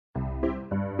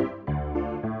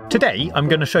Today I'm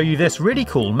going to show you this really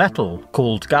cool metal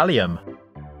called gallium.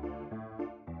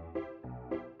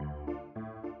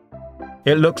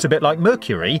 It looks a bit like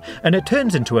mercury, and it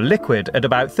turns into a liquid at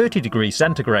about 30 degrees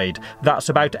centigrade, that's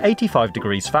about 85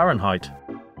 degrees Fahrenheit.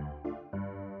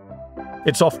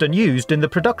 It's often used in the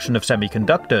production of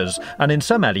semiconductors and in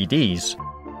some LEDs.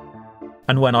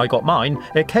 And when I got mine,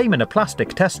 it came in a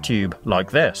plastic test tube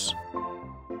like this.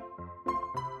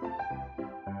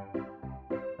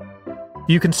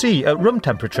 You can see at room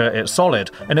temperature it's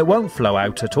solid and it won't flow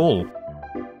out at all.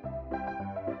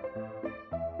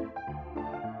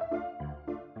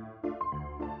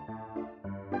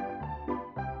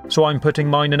 So I'm putting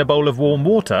mine in a bowl of warm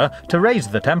water to raise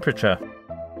the temperature.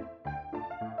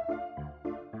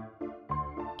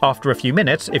 After a few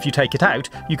minutes, if you take it out,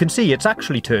 you can see it's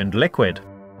actually turned liquid.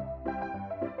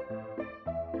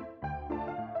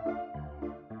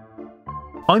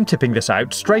 I'm tipping this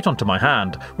out straight onto my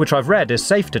hand, which I've read is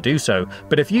safe to do so,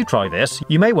 but if you try this,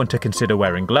 you may want to consider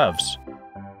wearing gloves.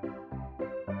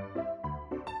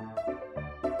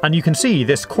 And you can see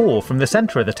this core from the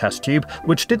centre of the test tube,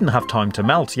 which didn't have time to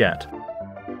melt yet.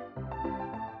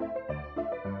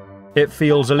 It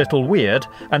feels a little weird,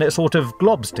 and it sort of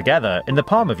globs together in the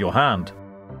palm of your hand.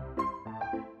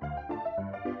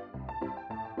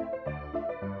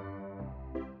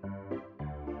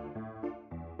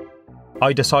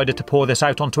 I decided to pour this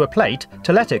out onto a plate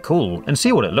to let it cool and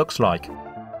see what it looks like.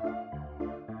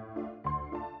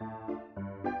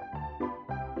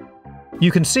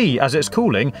 You can see as it's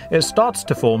cooling, it starts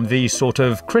to form these sort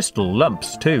of crystal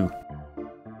lumps too.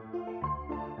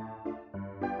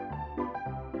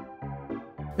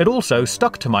 It also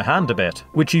stuck to my hand a bit,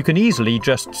 which you can easily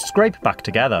just scrape back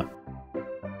together.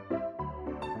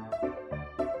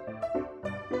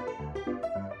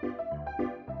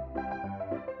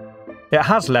 It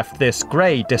has left this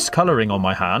grey discolouring on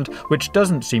my hand, which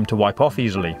doesn't seem to wipe off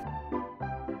easily.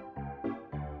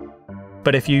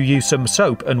 But if you use some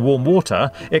soap and warm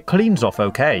water, it cleans off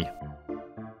okay.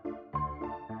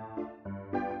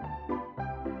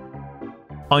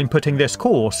 I'm putting this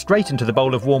core straight into the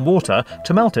bowl of warm water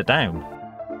to melt it down.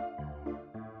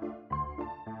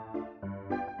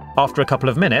 After a couple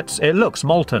of minutes, it looks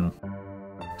molten.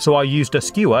 So I used a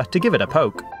skewer to give it a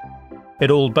poke. It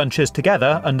all bunches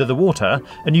together under the water,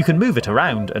 and you can move it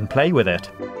around and play with it.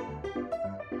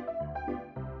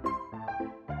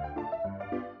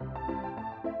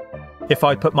 If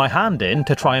I put my hand in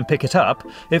to try and pick it up,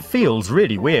 it feels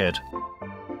really weird.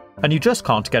 And you just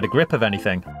can't get a grip of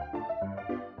anything.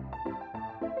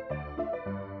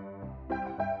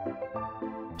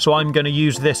 So I'm going to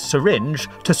use this syringe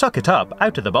to suck it up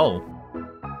out of the bowl.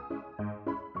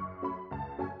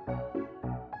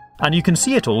 And you can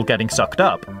see it all getting sucked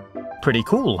up. Pretty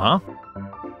cool, huh?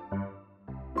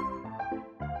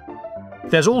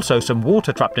 There's also some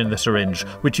water trapped in the syringe,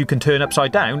 which you can turn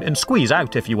upside down and squeeze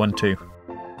out if you want to.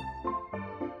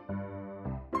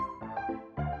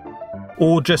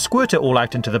 Or just squirt it all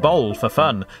out into the bowl for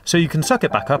fun, so you can suck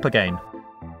it back up again.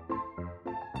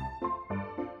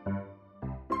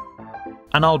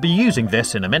 And I'll be using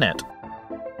this in a minute.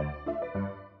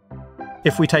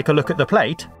 If we take a look at the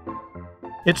plate,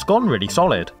 it's gone really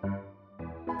solid.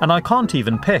 And I can't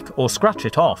even pick or scratch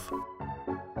it off.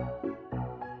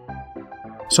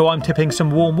 So I'm tipping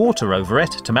some warm water over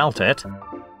it to melt it.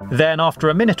 Then after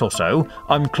a minute or so,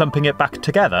 I'm clumping it back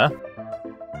together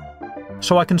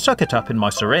so I can suck it up in my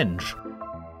syringe.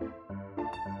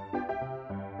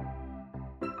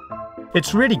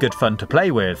 It's really good fun to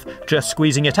play with, just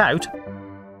squeezing it out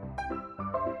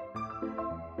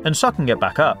and sucking it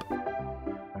back up.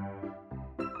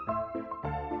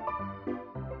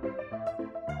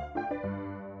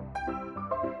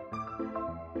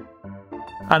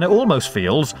 And it almost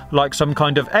feels like some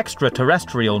kind of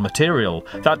extraterrestrial material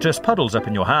that just puddles up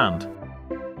in your hand.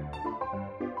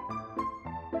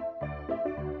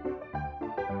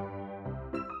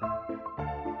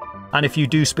 And if you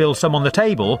do spill some on the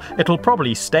table, it'll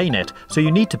probably stain it, so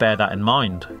you need to bear that in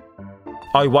mind.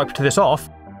 I wiped this off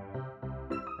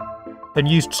and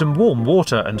used some warm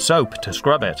water and soap to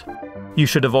scrub it. You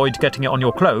should avoid getting it on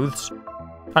your clothes,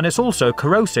 and it's also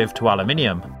corrosive to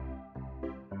aluminium.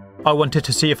 I wanted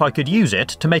to see if I could use it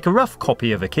to make a rough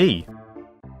copy of a key.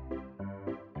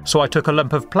 So I took a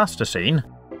lump of plasticine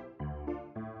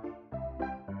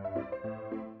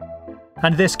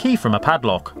and this key from a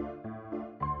padlock,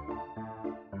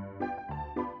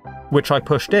 which I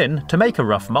pushed in to make a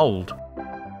rough mould.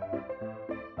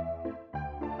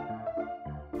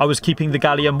 I was keeping the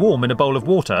gallium warm in a bowl of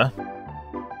water,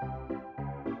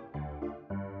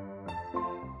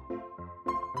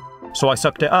 so I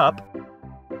sucked it up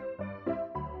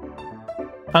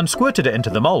and squirted it into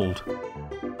the mould.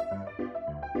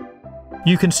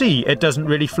 You can see it doesn't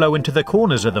really flow into the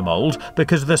corners of the mould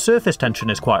because the surface tension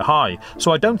is quite high,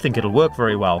 so I don't think it'll work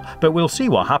very well, but we'll see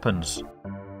what happens.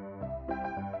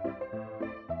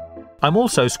 I'm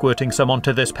also squirting some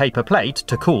onto this paper plate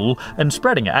to cool and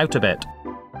spreading it out a bit.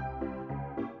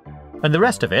 And the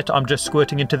rest of it I'm just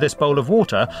squirting into this bowl of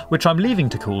water, which I'm leaving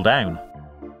to cool down.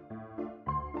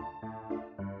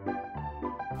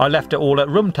 I left it all at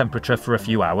room temperature for a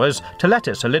few hours to let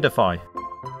it solidify.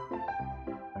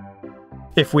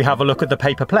 If we have a look at the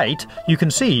paper plate, you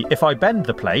can see if I bend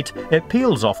the plate, it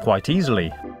peels off quite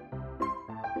easily.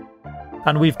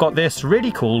 And we've got this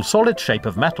really cool solid shape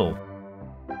of metal.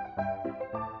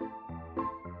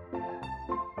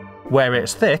 Where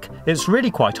it's thick, it's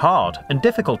really quite hard and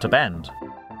difficult to bend.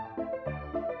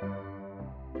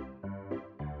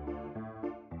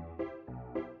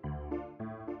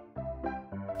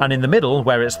 And in the middle,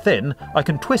 where it's thin, I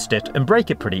can twist it and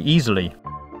break it pretty easily.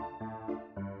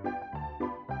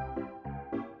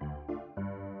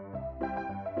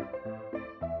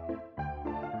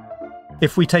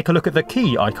 If we take a look at the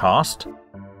key I cast,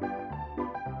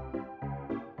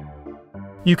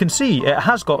 you can see it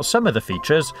has got some of the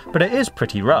features, but it is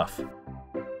pretty rough.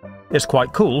 It's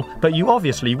quite cool, but you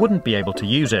obviously wouldn't be able to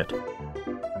use it.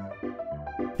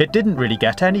 It didn't really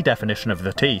get any definition of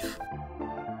the teeth.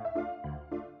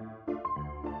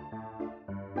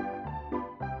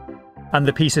 And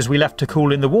the pieces we left to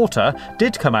cool in the water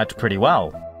did come out pretty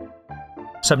well.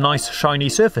 Some nice shiny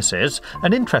surfaces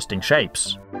and interesting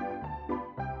shapes.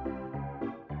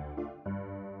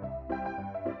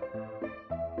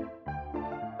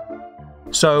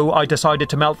 So I decided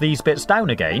to melt these bits down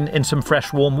again in some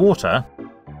fresh warm water.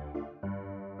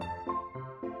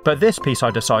 But this piece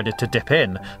I decided to dip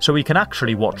in so we can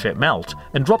actually watch it melt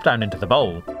and drop down into the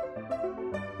bowl.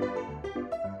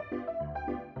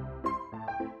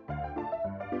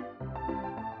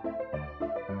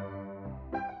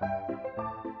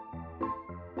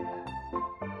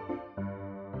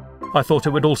 I thought it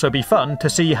would also be fun to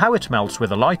see how it melts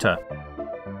with a lighter.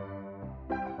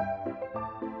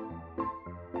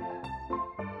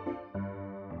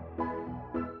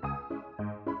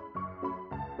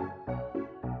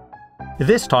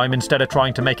 This time, instead of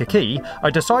trying to make a key, I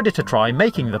decided to try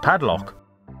making the padlock.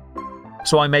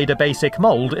 So I made a basic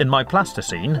mould in my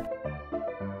plasticine,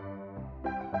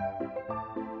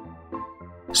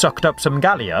 sucked up some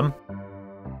gallium,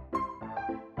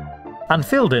 and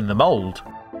filled in the mould.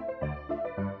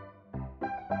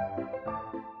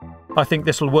 I think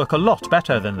this will work a lot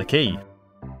better than the key.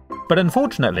 But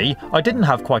unfortunately, I didn't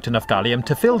have quite enough gallium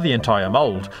to fill the entire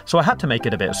mould, so I had to make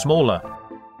it a bit smaller.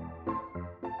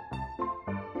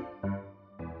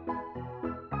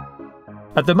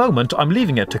 At the moment I'm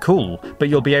leaving it to cool, but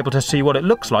you'll be able to see what it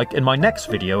looks like in my next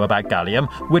video about gallium,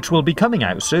 which will be coming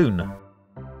out soon.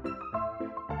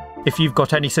 If you've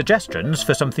got any suggestions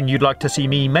for something you'd like to see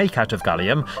me make out of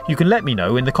gallium, you can let me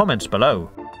know in the comments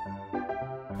below.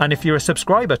 And if you're a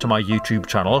subscriber to my YouTube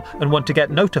channel and want to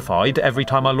get notified every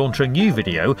time I launch a new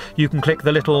video, you can click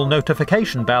the little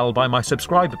notification bell by my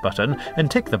subscribe button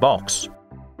and tick the box.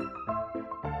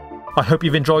 I hope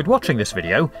you've enjoyed watching this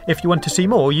video. If you want to see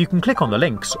more, you can click on the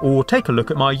links or take a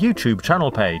look at my YouTube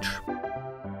channel page.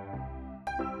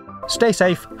 Stay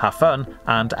safe, have fun,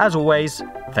 and as always,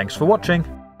 thanks for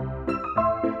watching.